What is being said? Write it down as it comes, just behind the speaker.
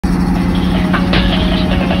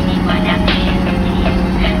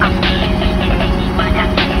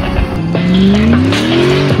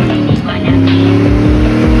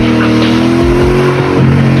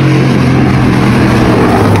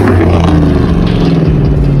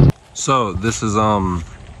So this is how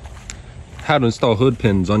to install hood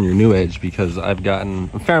pins on your new Edge, because I've gotten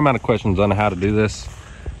a fair amount of questions on how to do this.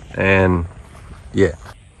 And yeah,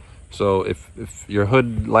 so if your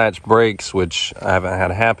hood latch breaks, which I haven't had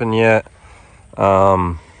happen yet,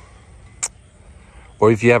 or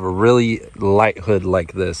if you have a really light hood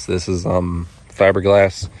like this is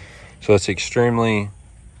fiberglass, so it's extremely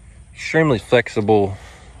flexible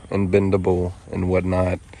and bendable and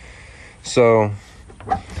whatnot. So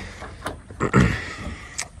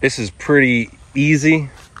this is pretty easy.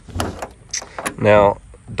 Now,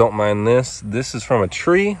 don't mind this. This is from a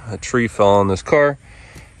tree. A tree fell on this car.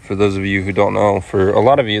 For those of you who don't know, for a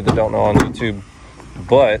lot of you that don't know on YouTube,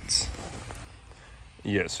 but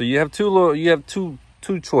yeah. So you have two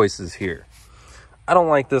choices here. I don't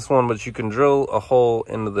like this one, but you can drill a hole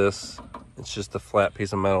into this. It's just a flat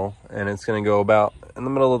piece of metal, and it's going to go about in the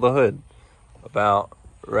middle of the hood, about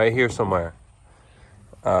right here somewhere.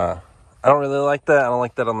 I don't really like that. I don't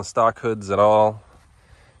like that on the stock hoods at all.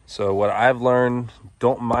 So what I've learned,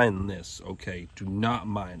 don't mind this, okay? Do not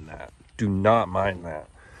mind that. Do not mind that.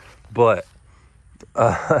 But,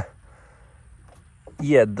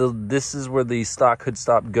 yeah, this is where the stock hood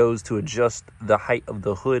stop goes to adjust the height of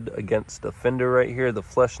the hood against the fender right here, the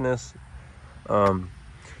fleshness. So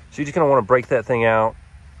you're just going to want to break that thing out,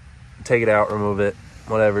 take it out, remove it,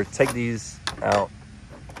 whatever. Take these out.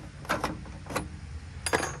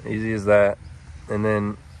 Easy as that. And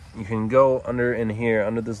then you can go under in here,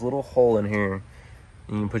 under this little hole in here,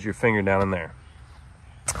 and you can put your finger down in there.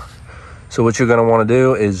 So what you're going to want to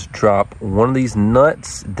do is drop one of these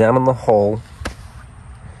nuts down in the hole.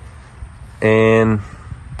 And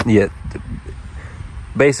yeah,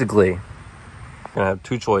 basically you're going to have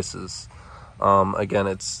two choices. Again,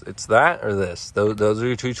 it's that or this. Those are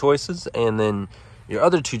your two choices. And then your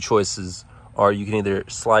other two choices are, you can either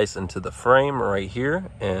slice into the frame right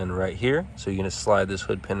here and right here. So you're going to slide this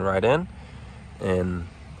hood pin right in, and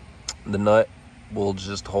the nut will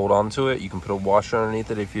just hold on to it. You can put a washer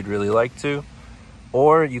underneath it if you'd really like to.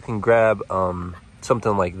 Or you can grab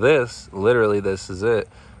something like this. Literally, this is it.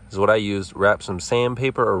 This is what I used. Wrap some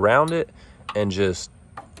sandpaper around it and just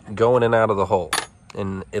go in and out of the hole.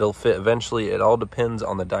 And it'll fit eventually. It all depends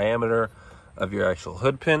on the diameter of your actual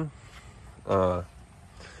hood pin.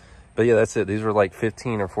 But yeah, that's it. These were like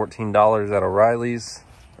 $15 or $14 at O'Reilly's.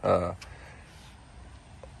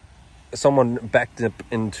 Someone backed up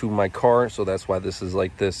into my car, so that's why this is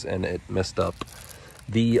like this, and it messed up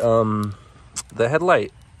the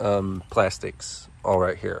headlight plastics all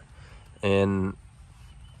right here. And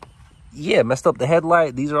yeah, messed up the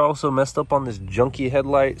headlight. These are also messed up on this junky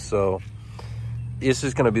headlight, so it's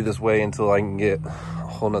just gonna be this way until I can get a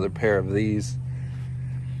whole nother pair of these.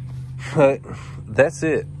 But that's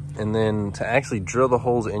it. And then to actually drill the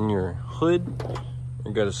holes in your hood,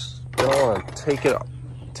 you're gonna take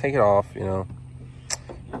it off, you know,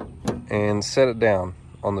 and set it down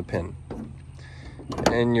on the pin.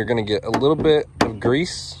 And you're gonna get a little bit of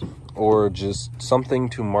grease or just something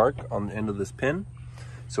to mark on the end of this pin.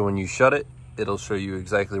 So when you shut it, it'll show you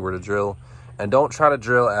exactly where to drill. And don't try to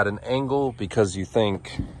drill at an angle because you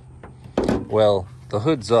think, well, the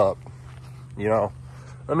hood's up, you know,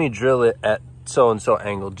 let me drill it at so-and-so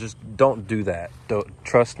angle. Just don't do that.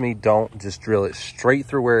 Trust me, don't. Just drill it straight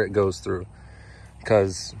through where it goes through.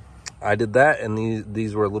 Because I did that, and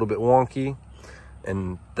these were a little bit wonky.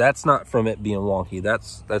 And that's not from it being wonky.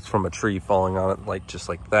 That's from a tree falling on it, like just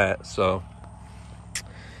like that. So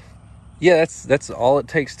yeah, that's all it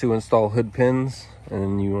takes to install hood pins.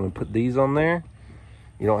 And you want to put these on there.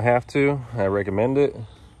 You don't have to. I recommend it.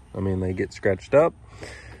 I mean, they get scratched up.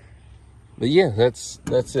 But yeah, that's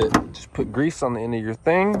it. Just put grease on the end of your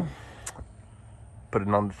thing, put it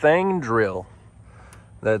on the thing, drill.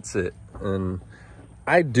 That's it. And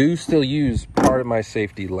I do still use part of my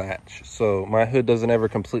safety latch, so my hood doesn't ever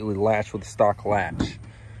completely latch with a stock latch.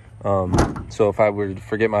 So if I were to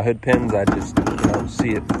forget my hood pins, I'd just, you know,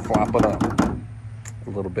 see it flopping up a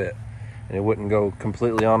little bit, and it wouldn't go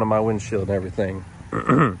completely onto my windshield and everything.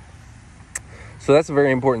 So that's a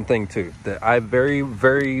very important thing too, that I very,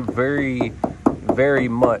 very, very, very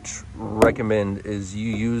much recommend, is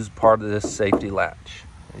you use part of this safety latch.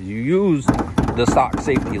 You use the stock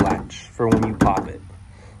safety latch for when you pop it.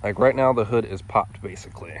 Like right now, the hood is popped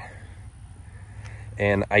basically.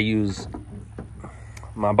 And I use,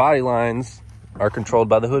 my body lines are controlled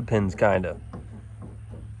by the hood pins kinda.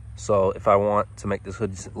 So if I want to make this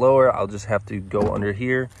hood sit lower, I'll just have to go under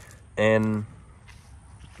here and,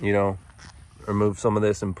 you know, remove some of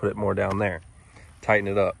this and put it more down there, tighten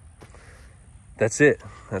it up. That's it.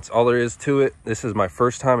 That's all there is to it. This is my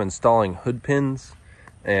first time installing hood pins,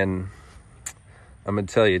 and I'm gonna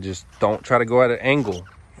tell you, just don't try to go at an angle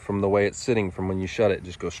from the way it's sitting from when you shut it.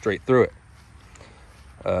 Just go straight through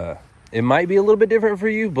it. It might be a little bit different for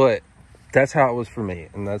you, but that's how it was for me,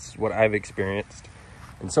 and that's what I've experienced.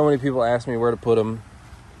 And so many people ask me where to put them.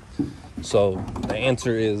 So the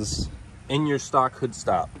answer is in your stock hood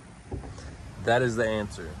stop. That is the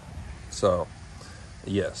answer. So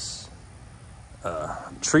yes,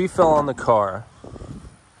 tree fell on the car.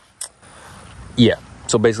 Yeah,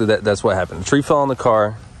 so basically that's what happened. A tree fell on the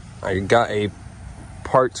car. I got a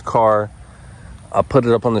parts car. I'll put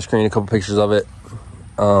it up on the screen, a couple pictures of it.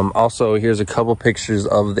 Also, here's a couple pictures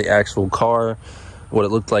of the actual car, what it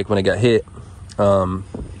looked like when it got hit.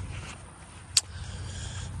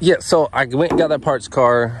 Yeah, so I went and got that parts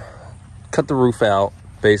car, cut the roof out.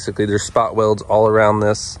 Basically, there's spot welds all around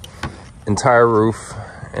this entire roof,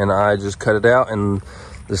 and I just cut it out, and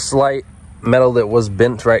the slight metal that was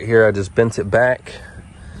bent right here, I just bent it back.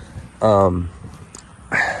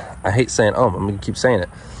 I hate saying I'm gonna keep saying it.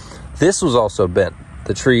 This was also bent.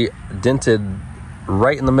 The tree dented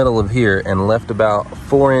right in the middle of here and left about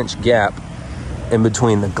 4-inch gap in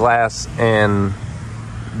between the glass and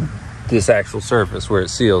this actual surface where it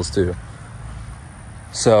seals to.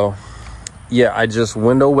 So yeah, I just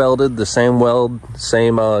window welded the same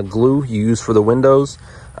glue you use for the windows.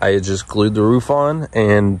 I just glued the roof on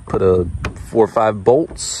and put 4 or 5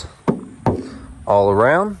 bolts all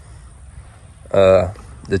around.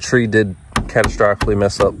 The tree did catastrophically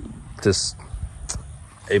mess up this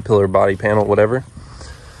A-pillar body panel, whatever.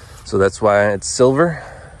 So that's why it's silver.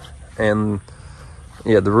 And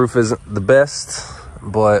yeah, the roof isn't the best,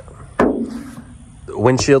 but the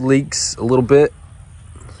windshield leaks a little bit.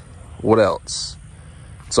 What else?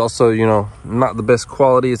 It's also, you know, not the best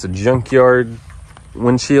quality. It's a junkyard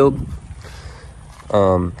windshield.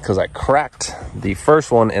 Because I cracked the first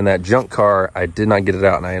one in that junk car. I did not get it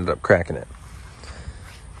out, and I ended up cracking it.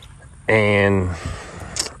 And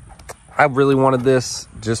I really wanted this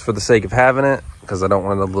just for the sake of having it, because I don't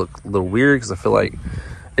want it to look a little weird, because I feel like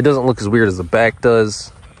it doesn't look as weird as the back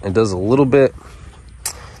does. It does a little bit.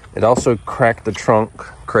 It also cracked the trunk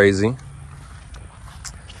crazy.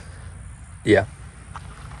 Yeah.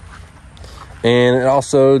 And it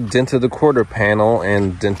also dented the quarter panel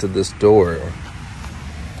and dented this door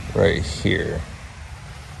right here.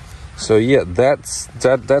 So yeah, that's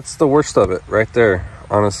the worst of it right there.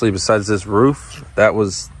 Honestly, besides this roof,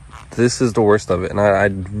 this is the worst of it. And I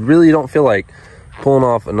really don't feel like pulling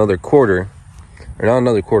off another quarter, or not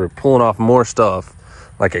another quarter, pulling off more stuff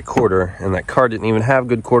like a quarter. And that car didn't even have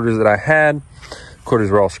good quarters that I had.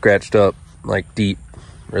 Quarters were all scratched up, like deep,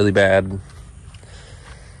 really bad.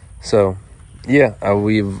 So yeah,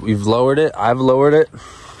 we've lowered it. I've lowered it.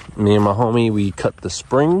 Me and my homie, we cut the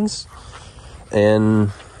springs,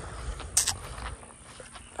 and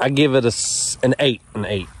I give it an 8.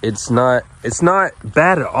 It's not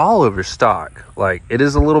bad at all over stock. Like, it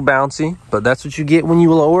is a little bouncy, but that's what you get when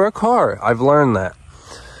you lower a car. I've learned that.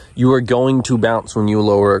 You are going to bounce when you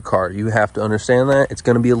lower a car. You have to understand that. It's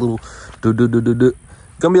going to be a little do.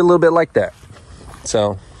 Gonna be a little bit like that.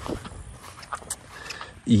 So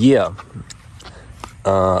yeah.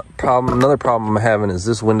 Another problem I'm having is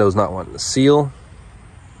this window's not wanting to seal.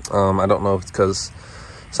 I don't know if it's because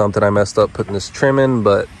something I messed up putting this trim in,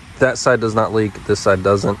 but that side does not leak, this side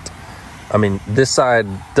doesn't. I mean, this side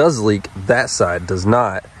does leak, that side does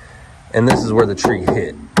not. And this is where the tree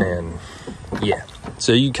hit, and yeah.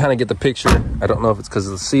 So you kind of get the picture. I don't know if it's because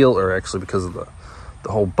of the seal or actually because of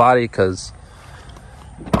the whole body, because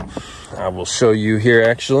I will show you here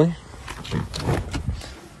actually.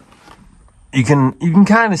 You can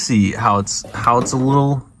kind of see how it's a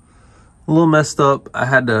little messed up. I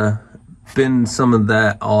had to bend some of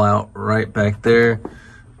that all out right back there,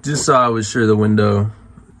 just so I was sure the window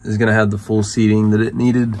is gonna have the full seating that it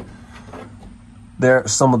needed. There are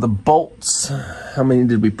some of the bolts. How many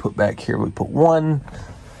did we put back here? We put 1,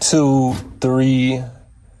 2, 3.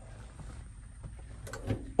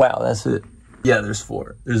 Wow, that's it. Yeah, there's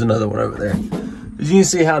 4. There's another one over there. As you can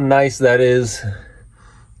see how nice that is,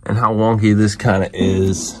 and how wonky this kind of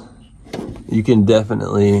is. You can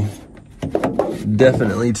definitely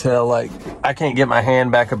tell. Like, I can't get my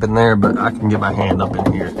hand back up in there, but I can get my hand up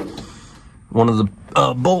in here. One of the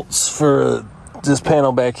bolts for this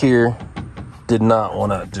panel back here did not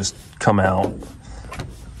want to just come out,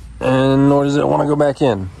 and nor does it want to go back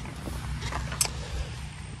in.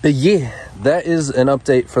 But yeah, that is an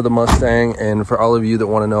update for the Mustang, and for all of you that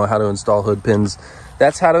want to know how to install hood pins,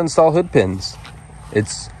 that's how to install hood pins.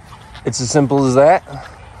 It's as simple as that.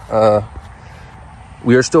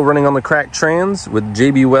 We are still running on the cracked trans with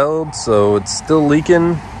JB Weld, so it's still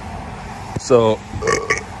leaking. So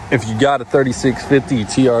If you got a 3650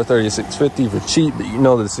 TR 3650 for cheap, but you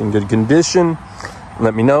know that it's in good condition,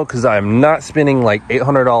 let me know, because I'm not spending like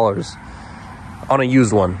 $800 on a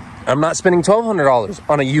used one. I'm not spending $1,200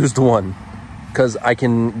 on a used one, because I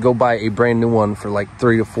can go buy a brand new one for like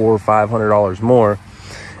 $300 to $400 or $500 more,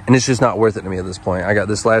 and it's just not worth it to me at this point. I got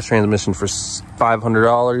this last transmission for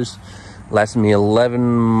 $500, lasted me 11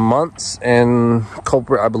 months, and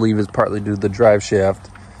culprit, I believe, is partly due to the drive shaft.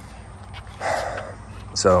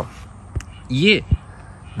 So yeah,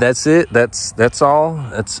 that's it. That's all.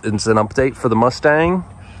 It's an update for the Mustang.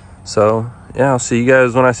 So yeah, I'll see you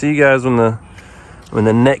guys when I see you guys when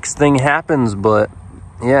the next thing happens. But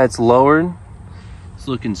yeah, it's lowered. It's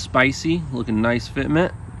looking spicy, looking nice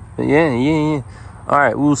fitment. But yeah. All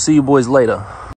right, we'll see you boys later.